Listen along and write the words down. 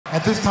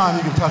At this time,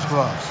 you can touch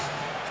gloves.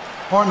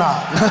 Or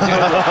not. I love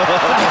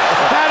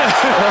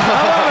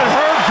it,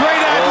 Herb. Great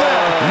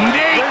ad-lib.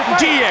 Nate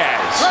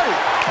Diaz.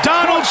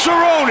 Donald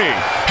Cerrone.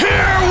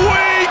 Here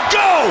we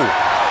go!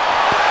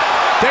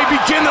 They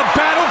begin the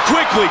battle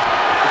quickly.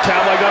 The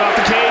Cowboy got off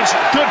the cage.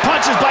 Good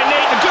punches by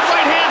Nate and a good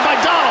right hand by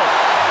Donald.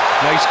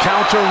 Nice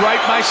counter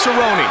right by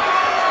Cerrone.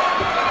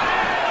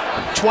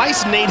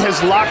 Twice Nate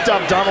has locked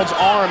up Donald's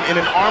arm in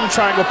an arm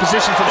triangle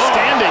position from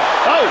standing.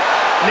 Oh,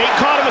 Nate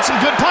caught him with some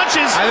good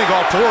punches. I think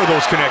all four of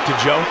those connected,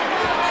 Joe.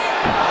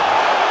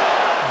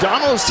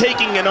 Donald's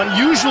taking an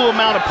unusual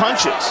amount of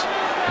punches.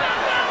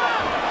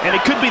 And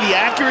it could be the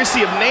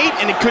accuracy of Nate,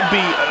 and it could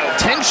be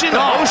tension,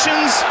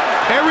 emotions.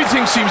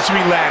 Everything seems to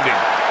be landing.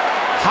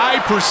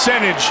 High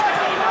percentage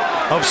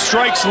of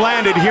strikes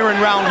landed here in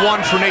round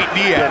one for Nate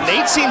Diaz. Yeah,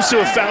 Nate seems to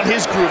have found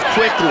his groove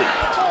quickly.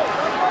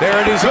 There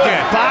it is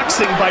again.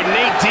 Boxing by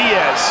Nate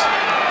Diaz.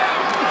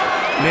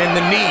 And then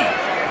the knee.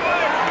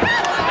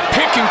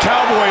 Picking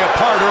Cowboy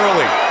apart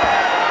early.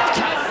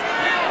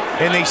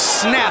 And they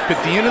snap at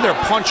the end of their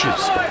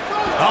punches.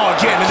 Oh,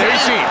 again, and there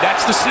you see,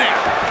 that's the snap.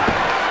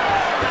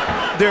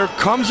 There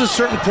comes a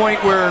certain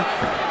point where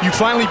you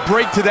finally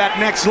break to that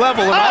next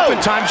level, and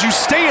oftentimes you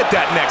stay at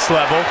that next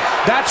level.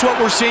 That's what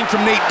we're seeing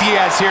from Nate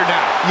Diaz here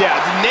now. Yeah,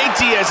 Nate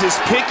Diaz is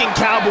picking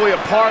Cowboy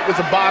apart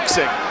with the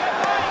boxing.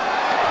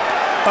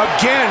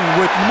 Again,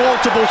 with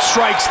multiple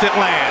strikes that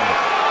land.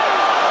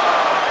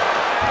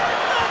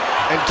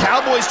 And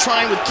Cowboy's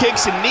trying with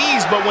kicks and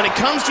knees, but when it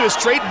comes to a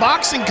straight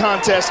boxing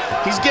contest,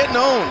 he's getting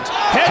owned.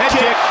 Head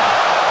kick.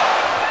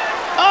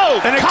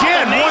 Oh, and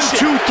again, 1,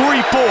 2,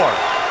 3, 4.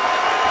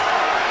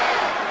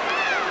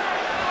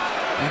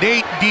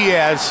 Nate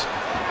Diaz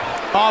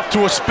off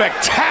to a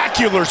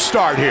spectacular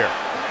start here.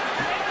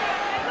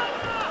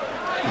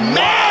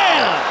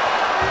 Man!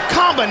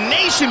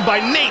 Combination by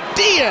Nate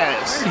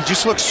Diaz. He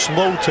just looks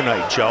slow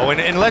tonight, Joe.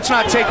 And let's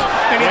not take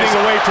anything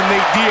away from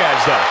Nate Diaz,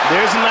 though.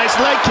 There's a nice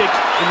leg kick,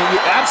 and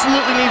he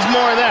absolutely needs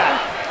more of that.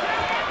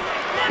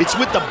 It's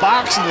with the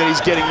boxing that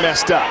he's getting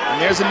messed up. And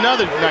there's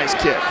another nice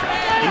kick.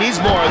 He needs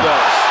more of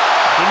those.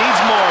 He needs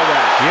more of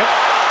that. Yep.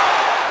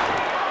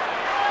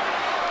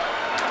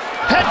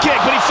 Head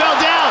kick, but he fell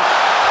down.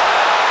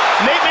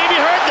 Nate may be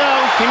hurt,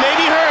 though. He may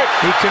be hurt.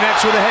 He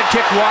connects with a head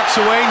kick, walks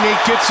away.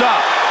 Nate gets up.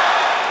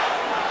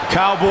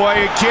 Cowboy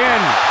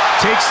again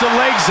takes the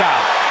legs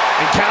out.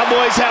 And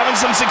Cowboy's having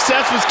some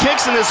success with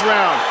kicks in this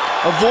round.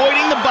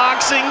 Avoiding the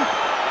boxing.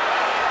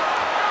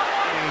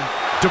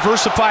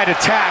 Diversified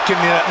attack in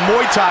the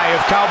Muay Thai of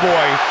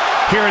Cowboy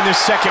here in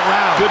this second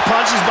round. Good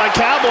punches by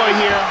Cowboy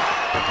here.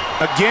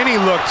 Again, he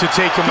looked to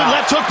take him out. Good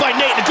left hook by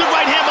Nate, and a good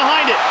right hand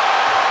behind it.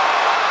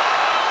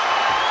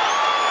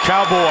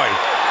 Cowboy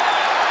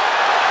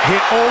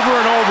hit over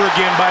and over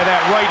again by that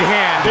right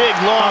hand. Big,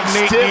 long,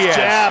 Nate stiff Diaz.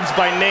 jabs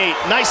by Nate.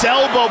 Nice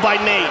elbow by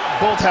Nate.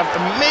 Both have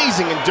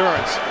amazing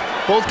endurance.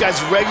 Both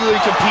guys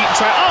regularly compete and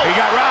try. Oh! He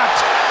got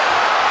rocked.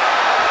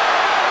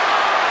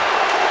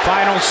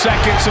 Final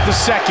seconds of the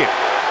second.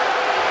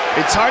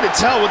 It's hard to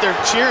tell what they're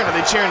cheering. Are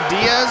they cheering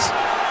Diaz?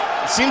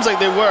 It seems like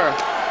they were.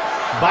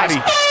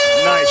 Body.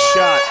 Nice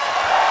shot.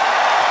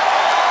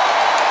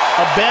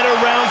 A better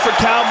round for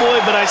Cowboy,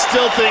 but I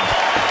still think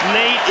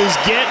Nate is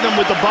getting him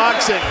with the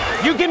boxing.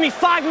 You give me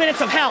 5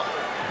 minutes of hell.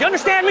 You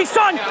understand me,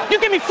 son? You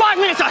give me 5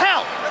 minutes of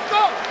hell. Let's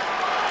go.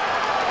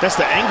 That's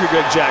the angry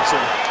Greg Jackson.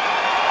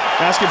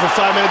 Asking for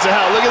 5 minutes of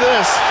hell. Look at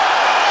this.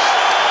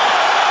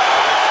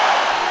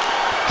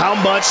 How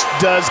much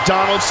does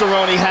Donald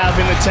Cerrone have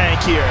in the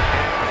tank here?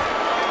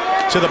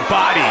 To the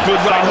body.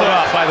 Good right hook.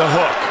 Up by the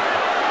hook.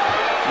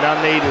 Now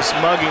Nate is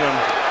mugging him.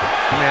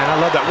 Man, I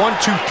love that. 1,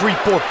 2, 3,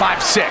 4,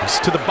 5,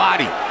 6 to the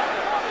body.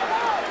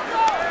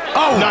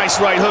 Oh! Nice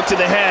right hook to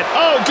the head.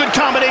 Oh, good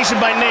combination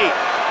by Nate.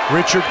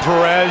 Richard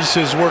Perez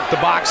has worked the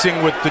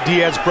boxing with the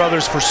Diaz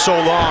brothers for so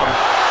long.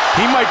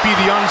 He might be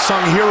the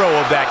unsung hero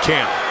of that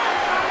camp.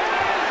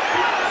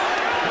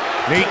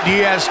 Nate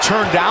Diaz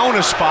turned down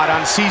a spot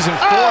on season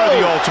 4 of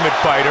The Ultimate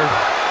Fighter.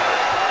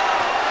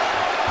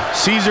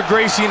 Cesar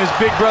Gracie and his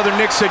big brother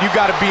Nick said, you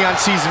got to be on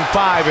season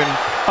 5, and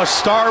a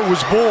star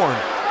was born.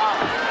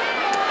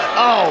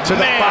 Oh, to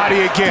the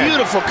body again.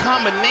 Beautiful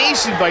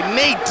combination by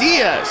Nate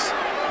Diaz.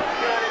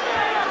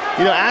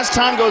 You know, as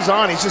time goes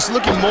on, he's just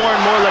looking more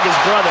and more like his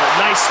brother.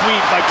 Nice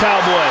sweep by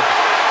Cowboy.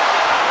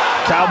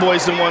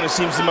 Cowboy's the one who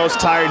seems the most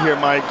tired here,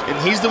 Mike. And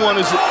he's the one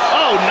who's...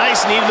 Oh,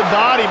 nice knee to the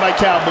body by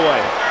Cowboy.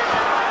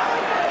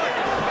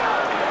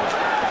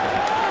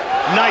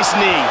 Nice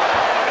knee.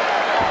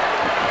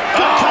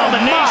 Good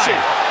combination.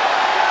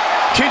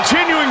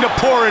 Continuing to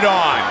pour it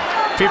on.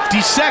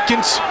 50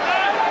 seconds.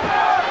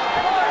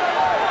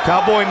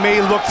 Cowboy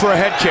may look for a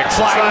head kick.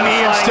 Flying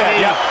knee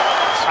instead. Yep.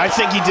 I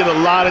think he did a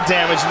lot of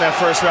damage in that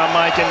first round,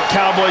 Mike, and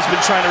Cowboy's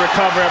been trying to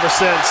recover ever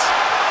since.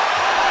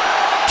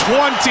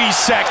 20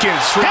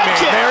 seconds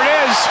remain. There it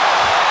is.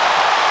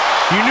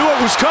 You knew it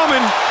was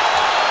coming.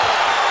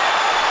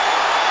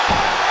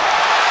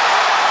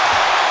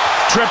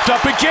 Tripped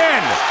up again.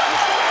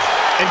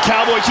 And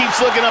Cowboy keeps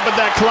looking up at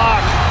that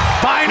clock.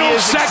 Final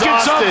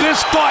seconds of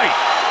this fight.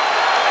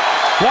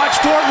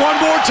 Watch for it one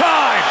more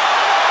time.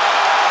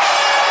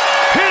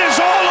 It is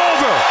all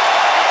over.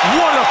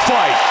 What a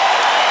fight.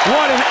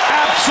 What an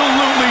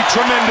absolutely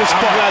tremendous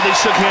fight. I'm glad they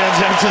shook hands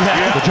after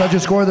that. The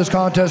judges score this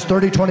contest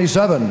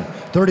 30-27,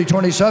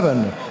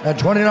 30-27, and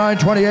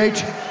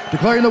 29-28,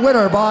 declaring the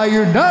winner by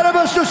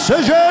unanimous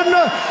decision,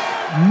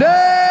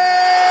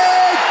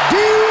 Nate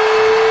Diaz.